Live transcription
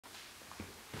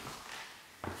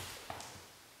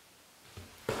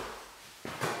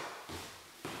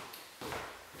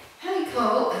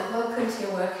welcome to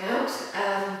your workout.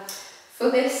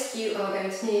 For this you are going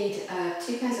to need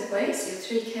 2 pairs of weights,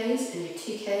 your 3Ks and your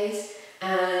 2Ks,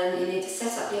 and you need to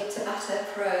set up your Tabata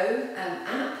Pro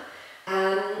app,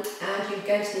 and you're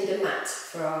going to need a mat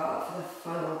for the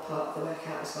final part of the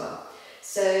workout as well.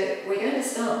 So we're going to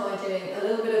start by doing a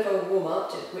little bit of a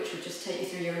warm-up, which will just take you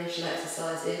through your initial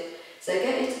exercises. So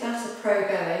get your Tabata Pro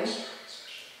going,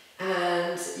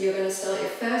 and you're going to start your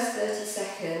first 30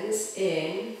 seconds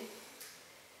in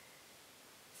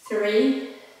 3,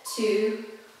 2,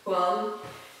 1,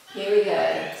 here we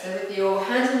go. So with your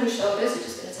hands on your shoulders, you're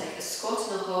just going to take a squat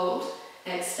and a hold,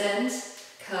 extend,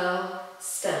 curl,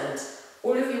 stand.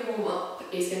 All of your warm-up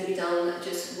is going to be done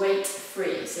just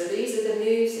weight-free. So these are the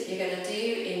moves that you're going to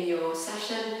do in your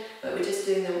session, but we're just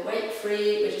doing them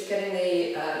weight-free. We're just getting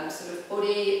the sort of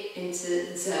body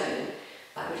into the zone.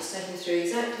 We're just taking through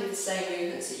exactly the same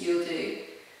movements that you'll do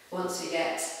once we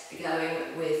get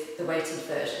going with the weighted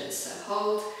versions. So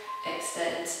hold,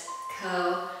 extend,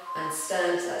 curl and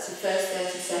stand. So that's your first 30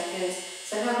 seconds.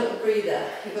 So have a little breather.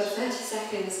 You've got 30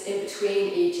 seconds in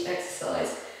between each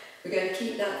exercise. We're going to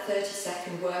keep that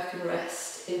 30-second work and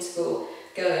rest interval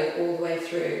going all the way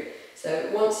through. So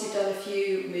once you've done a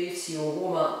few moves to your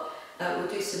warm-up, we'll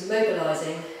do some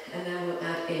mobilising, and then we'll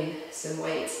add in some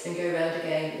weights and go around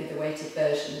again with the weighted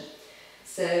version.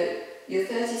 So your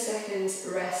 30 seconds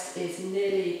rest is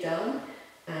nearly done,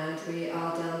 and we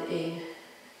are done in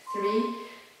 3,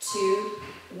 2,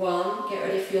 1. Get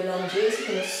ready for your lunges. You're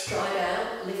going to stride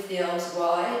out, lift the arms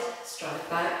wide, stride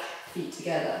back, feet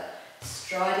together.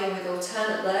 Striding with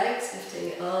alternate legs, lifting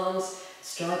the arms,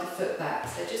 stride the foot back.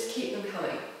 So just keep them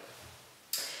coming.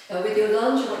 With your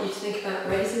lunge, I want you to think about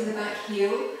raising the back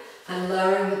heel and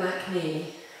lowering the back knee.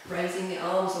 Raising the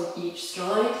arms on each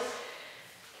stride.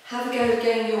 Have a go at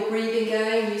getting your breathing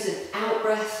going. Use an out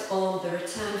breath on the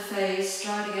return phase.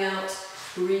 Striding out,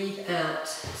 breathe out.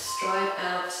 Stride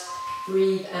out,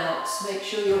 breathe out. So make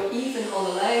sure you're even on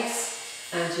the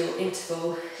legs and your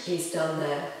interval is done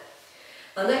there.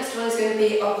 Our next one is going to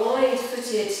be a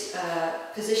wide-footed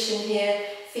position here.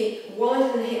 Feet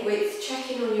wider than hip width,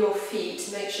 checking on your feet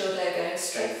to make sure they're going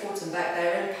straight forwards and back.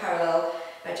 They're in parallel.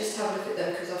 Just have a look at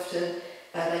them, because often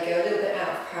they go a little bit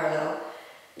out of parallel,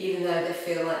 even though they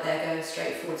feel like they're going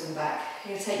straight forwards and back.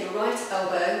 You're going to take your right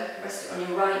elbow, rest it on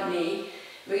your right knee.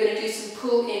 We're going to do some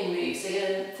pull-in moves. So you're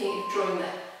going to think of drawing the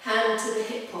hand to the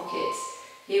hip pocket.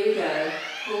 Here we go.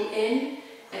 Pull in,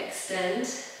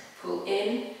 extend, pull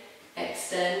in,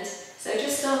 extend. So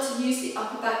just start to use the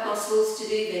upper back muscles to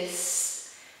do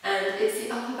this. And it's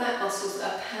the upper back muscles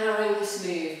that are powering this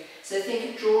move. So think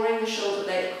of drawing the shoulder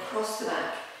blade across the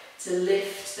back to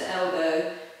lift the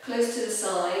elbow close to the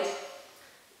side.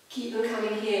 Keep them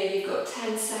coming here. You've got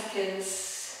 10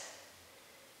 seconds.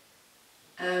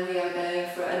 And we are going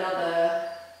for another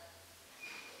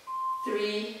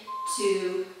 3,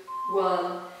 2,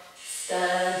 1.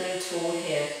 Standing tall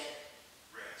here.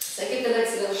 So give the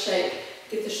legs a little shake,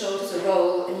 give the shoulders a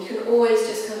roll, and you can always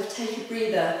just kind of take a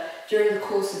breather during the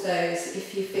course of those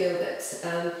if you feel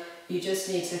that you just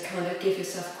need to kind of give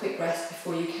yourself a quick rest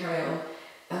before you carry on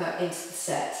into the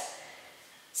set.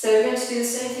 So we're going to do the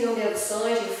same thing on the other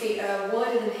side. Your feet are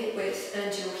wider than hip width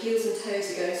and your heels and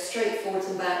toes are going straight forwards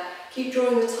and back. Keep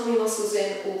drawing the tummy muscles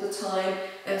in all the time,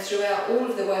 and throughout all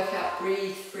of the workout,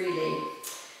 breathe freely.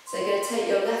 So you're going to take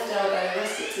your left elbow,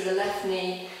 rest it to the left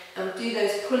knee, and do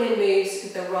those pull-in moves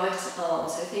with the right arm.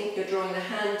 So think you're drawing the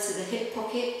hand to the hip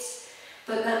pocket,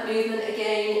 but that movement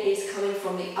again is coming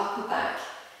from the upper back.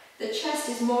 The chest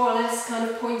is more or less kind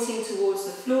of pointing towards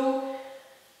the floor.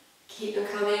 Keep them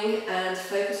coming and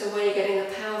focus on where you're getting the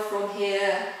power from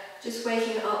here. Just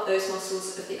waking up those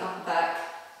muscles of the upper back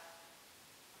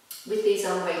with these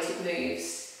unweighted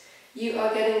moves. You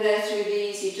are getting there through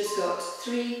these. You've just got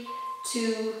 3,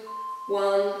 2,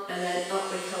 1, and then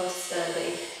up we come to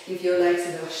standing. Give your legs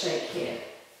a little shake here.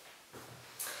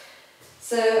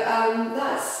 So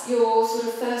that's your sort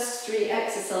of first 3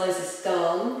 exercises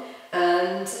done,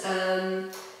 and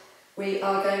we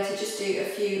are going to just do a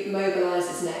few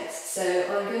mobilisers next. So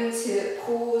I'm going to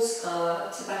pause our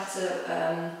Tabata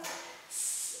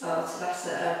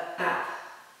app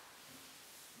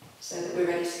so that we're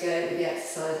ready to go with the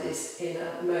exercises in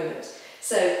a moment.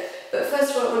 So, but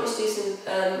first of all, I want you to do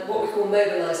some what we call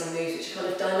mobilising moves, which are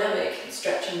kind of dynamic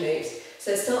stretching moves.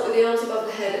 So start with the arms above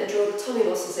the head and draw the tummy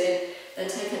muscles in, then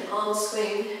take an arm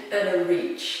swing and a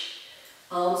reach.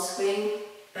 Arm swing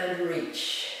and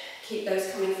reach. Keep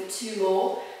those coming for 2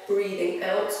 more. Breathing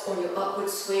out on your upward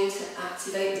swing to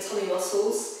activate the tummy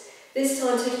muscles. This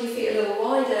time, taking your feet a little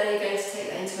wider, you're going to take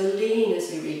that into a lean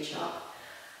as you reach up.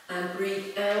 And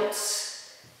breathe out,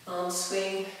 arm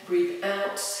swing, breathe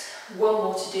out, one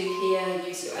more to do here,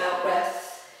 use your out breath,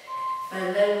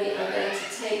 and then we are going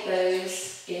to take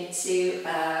those into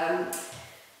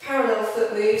parallel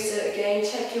foot moves. So again,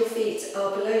 check your feet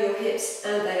are below your hips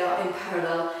and they are in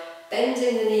parallel. Bend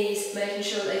in the knees, making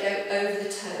sure they go over the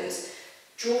toes.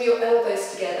 Draw your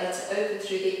elbows together to open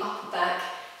through the upper back.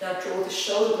 Now draw the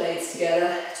shoulder blades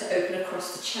together to open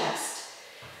across the chest.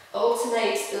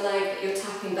 Alternate the leg that you're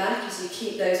tapping back as you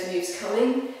keep those moves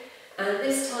coming. And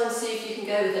this time see if you can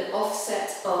go with an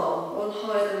offset arm. One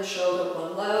higher than the shoulder,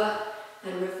 one lower,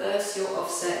 and reverse your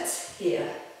offset here.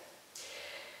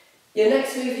 Your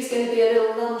next move is going to be a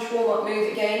little lunge warm-up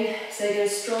move again. So you're going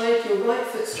to stride, your right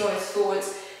foot strides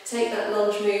forwards, take that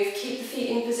lunge move, keep the feet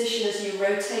in position as you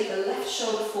rotate the left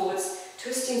shoulder forwards,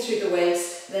 twisting through the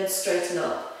waist, then straighten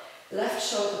up. Left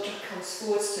shoulder comes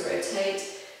forwards to rotate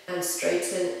and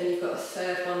straighten, and you've got a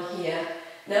third one here.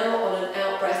 Now on an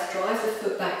out breath, drive the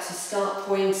foot back to start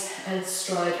point and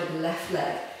stride with the left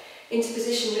leg. Into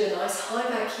position with a nice high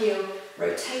back heel,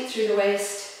 rotate through the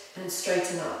waist and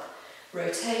straighten up.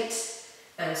 Rotate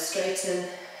and straighten,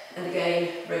 and again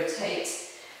rotate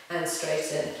and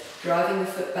straighten, driving the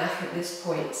foot back at this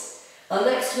point. Our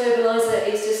next mobiliser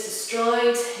is just a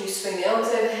stride. You swing the arms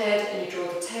overhead and you draw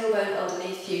the tailbone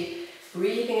underneath you,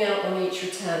 breathing out on each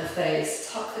return phase.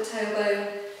 Tuck the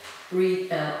tailbone,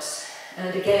 breathe out.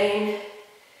 And again,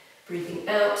 breathing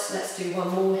out. Let's do one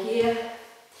more here.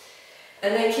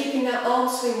 And then keeping that arm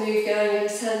swing move going,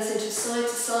 it turns into side to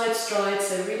side stride,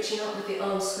 so reaching up with the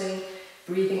arm swing,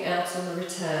 breathing out on the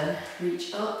return.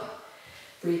 Reach up,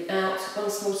 breathe out,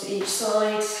 once more to each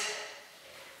side.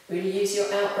 Really use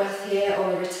your out breath here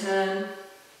on the return.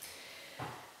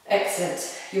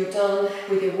 Excellent. You're done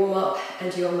with your warm up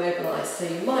and you're mobilised. So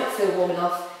you might feel warm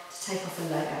enough to take off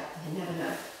a leg up, you never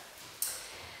know.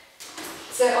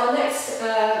 So our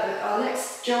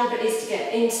next job is to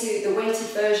get into the weighted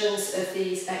versions of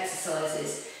these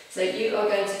exercises. So you are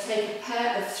going to take a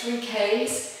pair of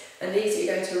 3Ks, and these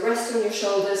you're going to rest on your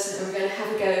shoulders, and we're going to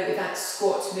have a go with that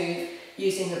squat move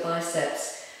using the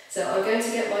biceps. So I'm going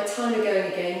to get my timer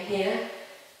going again here,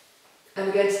 and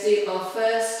we're going to do our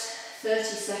first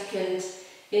 30-second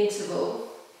interval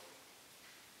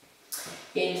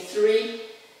in 3,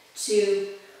 2,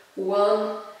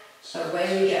 1.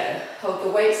 Away we go. Hold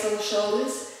the weights on the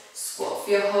shoulders, squat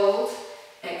for your hold,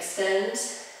 extend,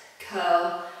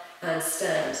 curl and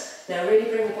stand. Now really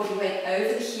bring the body weight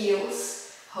over the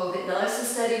heels, hold it nice and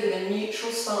steady with a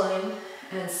neutral spine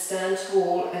and stand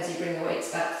tall as you bring the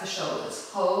weights back to the shoulders.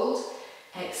 Hold,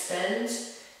 extend,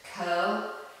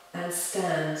 curl and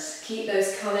stand. Keep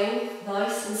those coming,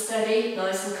 nice and steady,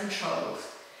 nice and controlled.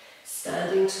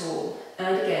 Standing tall.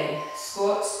 And again,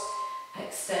 squat,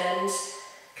 extend,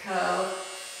 curl,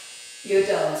 you're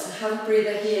done. So have a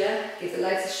breather here, give the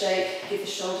legs a shake, give the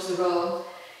shoulders a roll,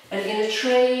 and you're going to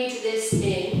trade this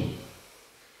in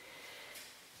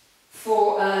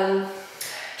for,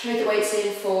 trade the weights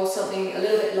in for something a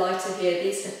little bit lighter here.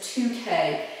 These are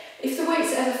 2K. If the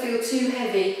weights ever feel too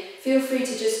heavy, feel free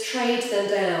to just trade them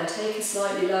down, take a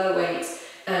slightly lower weight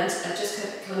and just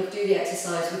kind of do the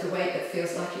exercise with a weight that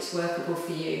feels like it's workable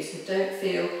for you. So don't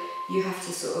feel you have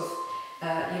to sort of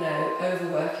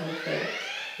overwork anything.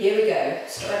 Here we go,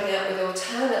 striding out with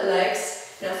alternate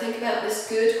legs. Now think about this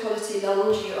good quality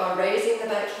lunge. You are raising the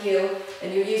back heel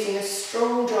and you're using a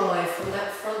strong drive from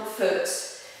that front foot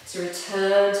to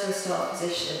return to a start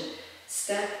position.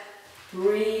 Step,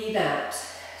 breathe out.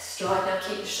 Stride, now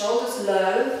keep the shoulders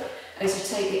low as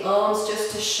you take the arms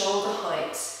just to shoulder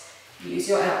height. Use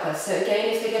your out breath. So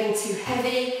again, if they're getting too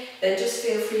heavy, then just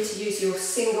feel free to use your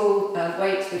single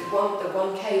weight with the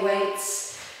 1K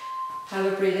weights. Have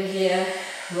a breather here,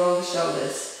 roll the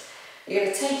shoulders. You're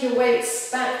going to take your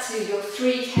weights back to your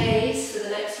 3Ks for the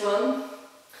next one.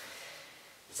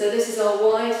 So this is our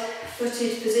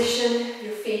wide-footed position,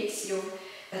 your feet, your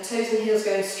toes and heels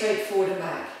going straight forward and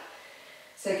back.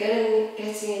 So getting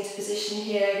into position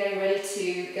here, getting ready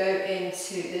to go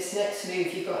into this next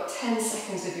move. You've got 10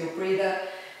 seconds of your breather.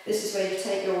 This is where you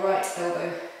take your right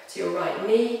elbow to your right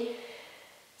knee.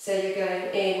 So you're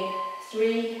going in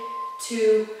 3,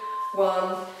 2,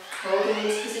 1, holding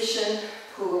this position,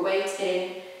 pull the weight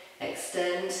in,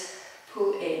 extend,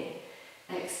 pull in,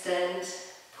 extend,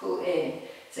 pull in.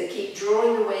 So keep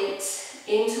drawing the weight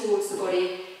in towards the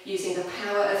body using the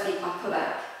power of the upper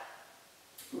back.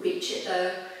 Reach it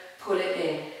though, pull it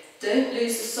in. Don't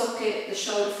lose the socket, the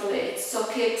shoulder from its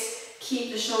socket.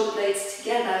 Keep the shoulder blades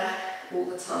together all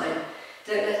the time.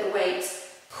 Don't let the weight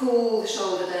pull the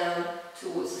shoulder down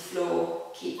towards the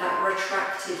floor. Keep that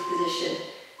retracted position.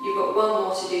 You've got one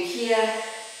more to do here.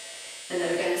 And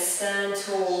then we're going to stand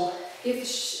tall, give the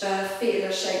feet a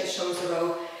little shake, the shoulders a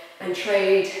roll, and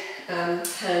trade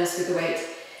hands with the weight.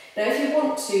 Now if you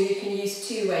want to, you can use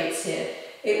 2 weights here.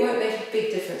 It won't make a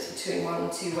big difference between 1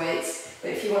 and 2 weights,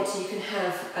 but if you want to, you can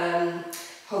have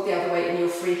hold the other weight in your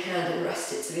free hand and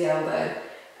rest it to the elbow,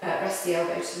 rest the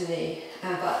elbow to the knee.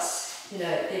 But you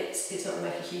know, it's not going to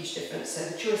make a huge difference, so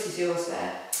the choice is yours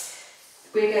there.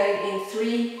 We're going in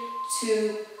 3,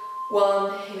 2,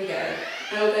 1, here we go.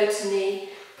 Elbow to knee,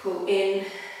 pull in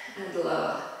and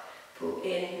lower, pull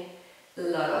in,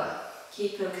 lower.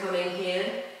 Keep them coming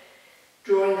here,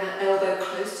 drawing that elbow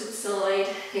close to the side,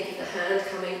 thinking the hand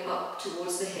coming up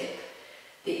towards the hip.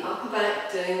 The upper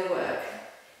back doing the work.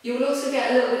 You will also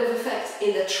get a little bit of effect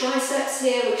in the triceps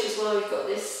here, which is why we've got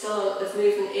this style of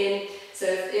movement in. So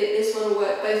this one will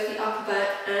work both the upper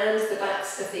back and the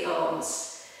backs of the arms.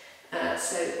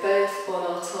 So both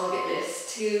on our target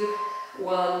list. 2,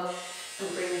 1,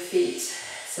 and bring the feet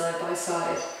side by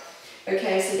side.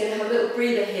 Okay, so you're going to have a little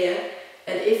breather here,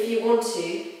 and if you want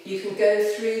to, you can go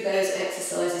through those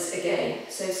exercises again.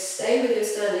 So stay with your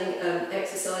standing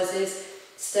exercises,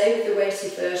 stay with the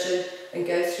weighted version, and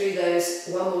go through those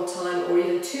 1 more time or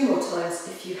even 2 more times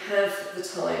if you have the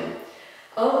time.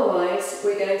 Otherwise,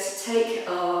 we're going to take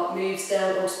our moves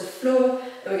down onto the floor,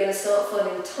 and we're going to start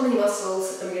finding the tummy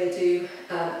muscles, and we're going to do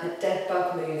a dead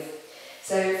bug move.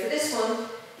 So for this one,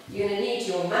 you're going to need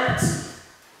your mat,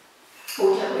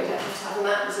 or you don't really have to have a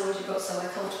mat as long as you've got somewhere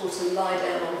comfortable to lie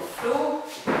down on the floor.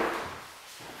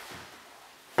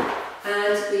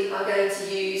 And we are going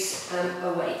to use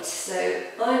a weight. So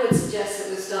I would suggest that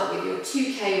we'll start with your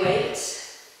 2K weight.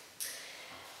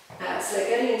 So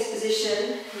getting into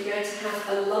position, you're going to have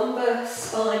a lumbar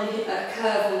spine,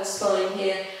 curve on the spine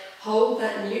here. Hold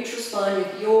that neutral spine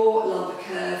with your lumbar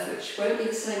curve, which won't be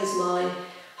the same as mine.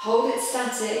 Hold it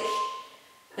static,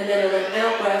 and then on an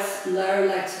out breath, lower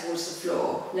leg towards the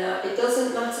floor. Now, it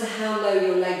doesn't matter how low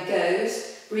your leg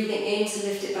goes, breathing in to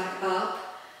lift it back up.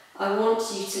 I want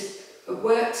you to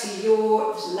work to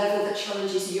your level that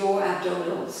challenges your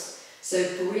abdominals.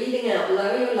 So breathing out,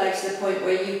 lower your leg to the point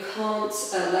where you can't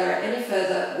lower it any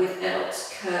further without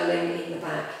curling in the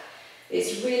back.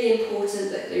 It's really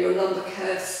important that your lumbar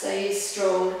curve stays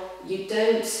strong. You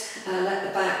don't let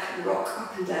the back rock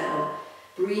up and down.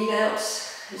 Breathe out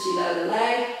as you lower the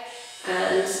leg,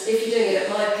 and if you're doing it at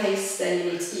my pace, then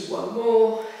you need to do 1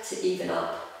 more to even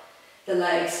up the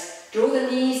legs. Draw the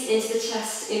knees into the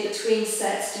chest in between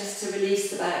sets just to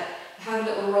release the back. Have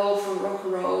a little roll from rock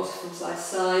and roll from side to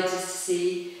side just to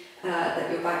see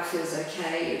that your back feels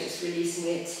okay. You're just releasing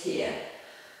it here.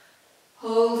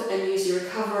 Hold and use your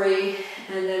recovery,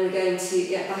 and then we're going to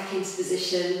get back into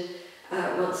position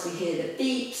once we hear the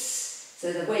beeps.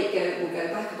 So the weight will go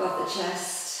back above the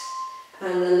chest,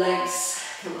 and the legs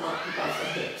come up above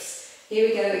the hips. Here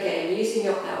we go again, using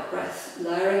your out breath,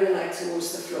 lowering the leg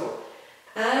towards the floor.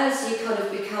 As you kind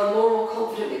of become more and more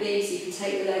confident with these, you can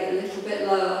take the leg a little bit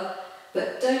lower,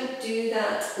 but don't do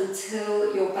that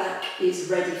until your back is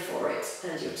ready for it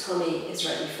and your tummy is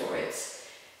ready for it.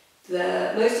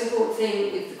 The most important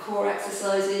thing with the core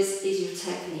exercises is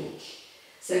your technique.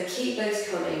 So keep those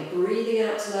coming, breathing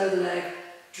out to lower the leg,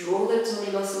 draw the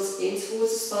tummy muscles in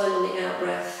towards the spine on the out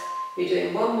breath. We're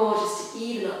doing 1 more just to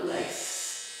even up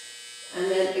legs.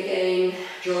 And then again,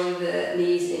 drawing the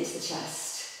knees into the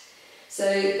chest. So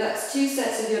that's 2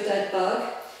 sets of your dead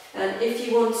bug. And if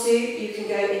you want to, you can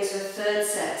go into a 3rd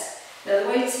set. Now the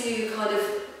way to kind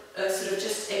of sort of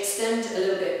just extend a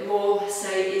little bit more,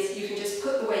 say, is you can just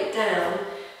put the weight down,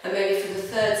 and maybe for the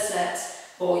 3rd set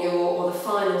or the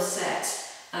final set,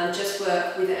 just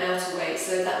work without a weight.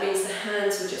 So that means the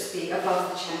hands will just be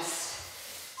above the chest.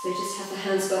 So just have the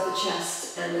hands above the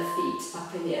chest and the feet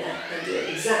up in the air, and do it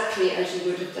exactly as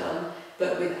you would have done,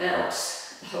 but without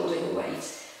holding the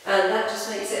weight. And that just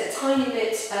makes it a tiny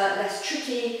bit less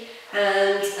tricky,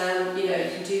 and you know,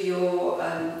 you can do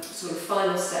your sort of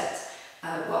final set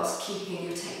whilst keeping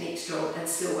your technique strong and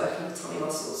still working the tummy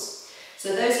muscles.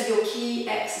 So those are your key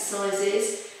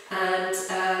exercises, and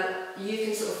you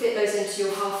can sort of fit those into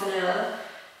your half an hour,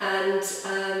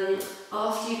 and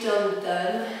after you've done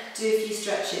them, do a few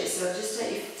stretches. So I'll just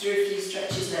take you through a few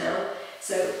stretches now.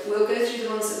 So we'll go through the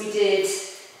ones that we did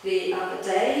the other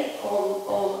day on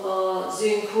our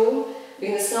Zoom call. We're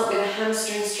going to start with a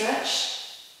hamstring stretch.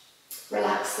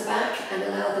 Relax the back and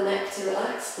allow the neck to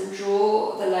relax, and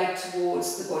draw the leg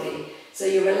towards the body. So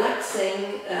you're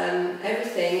relaxing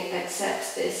everything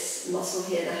except this muscle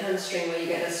here, the hamstring, where you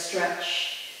get a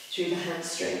stretch through the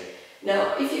hamstring.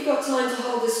 Now, if you've got time to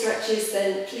hold the stretches,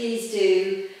 then please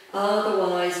do.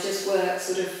 Otherwise, just work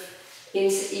sort of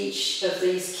into each of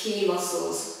these key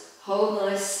muscles. Hold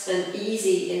nice and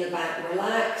easy in the back.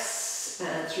 Relax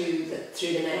through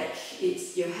the neck.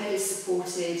 Your head is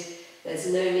supported, there's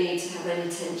no need to have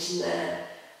any tension there.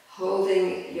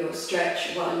 Holding your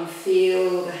stretch while you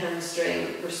feel the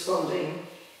hamstring responding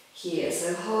here.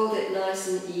 So hold it nice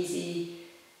and easy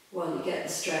while you get the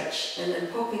stretch, and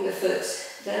then popping the foot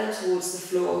down towards the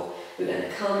floor, we're going to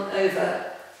come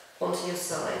over onto your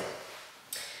side.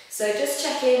 So just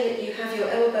check in that you have your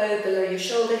elbow below your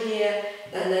shoulder here,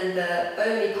 and then the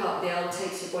bony part of the arm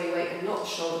takes your body weight and not the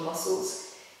shoulder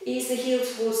muscles. Ease the heel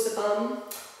towards the bum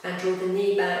and draw the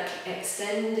knee back,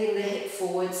 extending the hip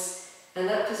forwards, and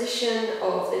that position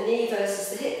of the knee versus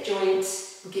the hip joint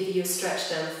will give you a stretch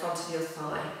down the front of your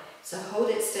thigh. So hold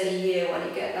it steady here while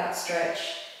you get that stretch,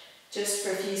 just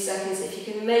for a few seconds. If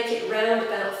you can make it round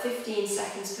about 15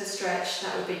 seconds per stretch,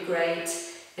 that would be great.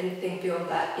 Anything beyond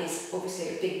that is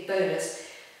obviously a big bonus.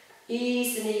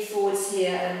 Ease the knee forwards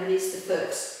here and release the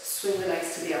foot. Swing the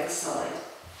legs to the other side.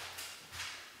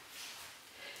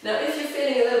 Now, if you're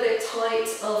feeling a little bit tight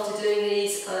after doing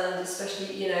these, and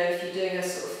especially if you're doing a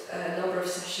sort of number of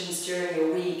sessions during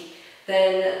your week,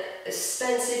 then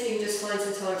spend, see if you can just find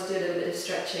some time to do a little bit of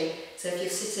stretching. So if you're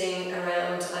sitting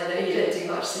around, I know you don't do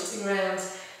much sitting around,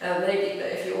 maybe,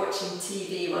 but if you're watching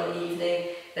TV one evening,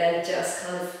 then just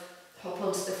kind of hop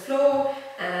onto the floor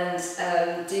and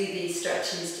do these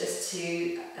stretches just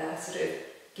to sort of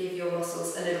give your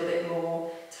muscles a little bit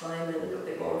more time and a little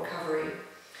bit more recovery.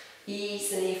 Ease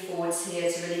the knee forwards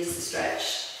here to release the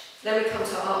stretch. Then we come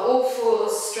to our all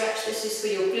fours stretch. This is for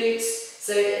your glutes.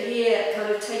 So here,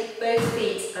 kind of take both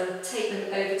feet and take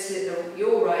them over to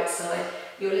your right side.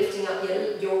 You're lifting up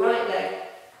your right leg.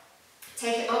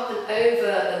 Take it up and over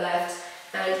the left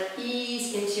and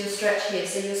ease into your stretch here.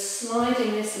 So you're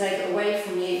sliding this leg away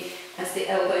from you as the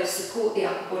elbows support the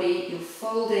upper body. You're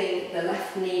folding the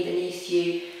left knee beneath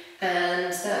you,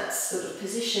 and that sort of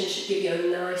position should give you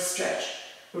a nice stretch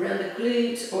around the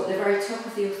glute or at the very top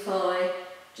of your thigh.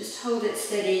 Just hold it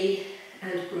steady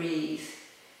and breathe.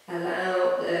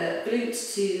 Allow the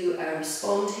glutes to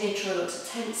respond here, try not to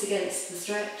tense against the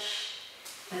stretch.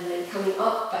 And then coming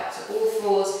up back to all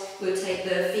fours, we'll take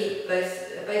the feet,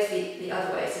 both feet the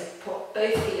other way. So pop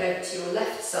both feet over to your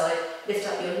left side, lift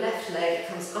up your left leg, it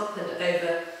comes up and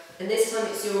over. And this time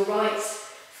it's your right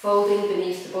folding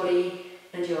beneath the body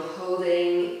and you're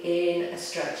holding in a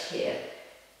stretch here.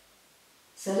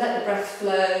 So let the breath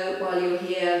flow while you're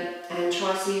here and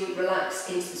try to relax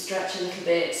into the stretch a little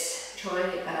bit. Try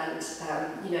and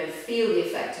feel the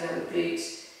effect around the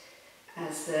glutes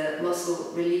as the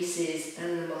muscle releases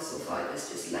and the muscle fibres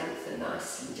just lengthen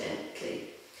nice and gently.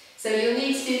 So you'll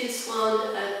need to do this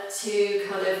one to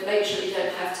kind of make sure you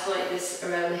don't have tightness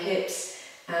around the hips,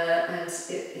 and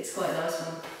it's quite a nice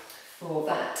one for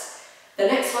that. The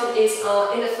next one is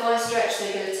our inner thigh stretch. So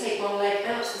you're going to take one leg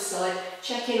out to the side,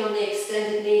 check in on the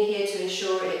extended knee here to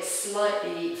ensure it's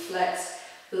slightly flexed,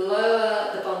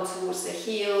 lower the bum towards the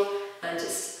heel and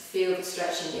just feel the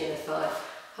stretch in the inner thigh.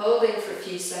 Holding for a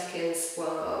few seconds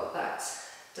while that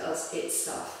does its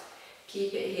stuff.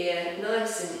 Keep it here,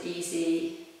 nice and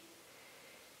easy.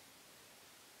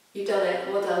 You've done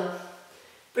it, well done.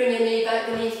 Bring your knee back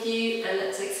beneath you and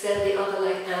let's extend the other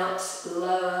leg out.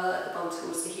 Lower the bum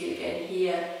towards the heel again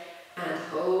here and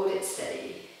hold it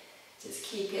steady. Just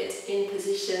keep it in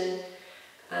position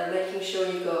and making sure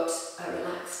you've got a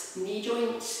relaxed knee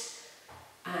joint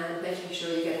and making sure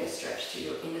you're getting a stretch to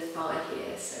your inner thigh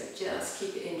here. So just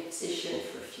keep it in position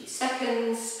for a few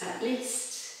seconds at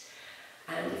least.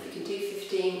 And if you can do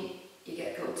 15, you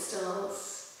get gold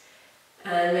stars.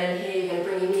 And then here you're going to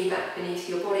bring your knee back beneath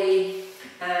your body.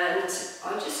 And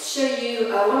I'll just show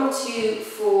you one or two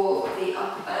for the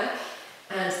upper back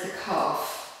and the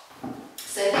calf.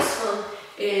 So this one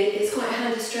is quite a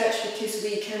handy stretch because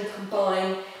we can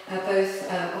combine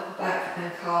both upper back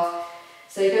and calf.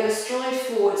 So you're going to stride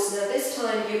forwards. Now this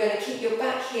time you're going to keep your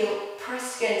back heel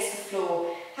pressed against the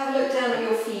floor. Have a look down at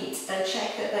your feet and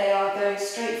check that they are going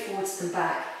straight forwards and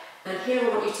back. And here I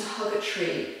want you to hug a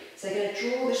tree. So you're going to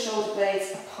draw the shoulder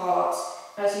blades apart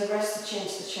as you rest the chin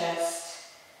to the chest.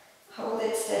 Hold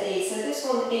it steady. So this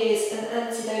one is an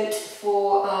antidote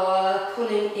for our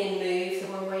pulling in move, the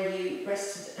one where you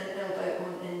rested an elbow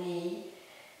on a knee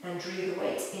and drew the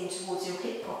weight in towards your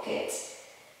hip pocket.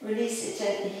 Release it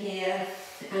gently here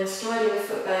and striding the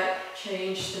foot back,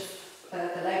 change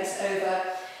the legs over.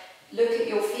 Look at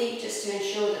your feet just to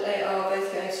ensure that they are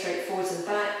both going straight forwards and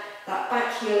back. That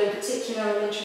back heel in particular, I'm interested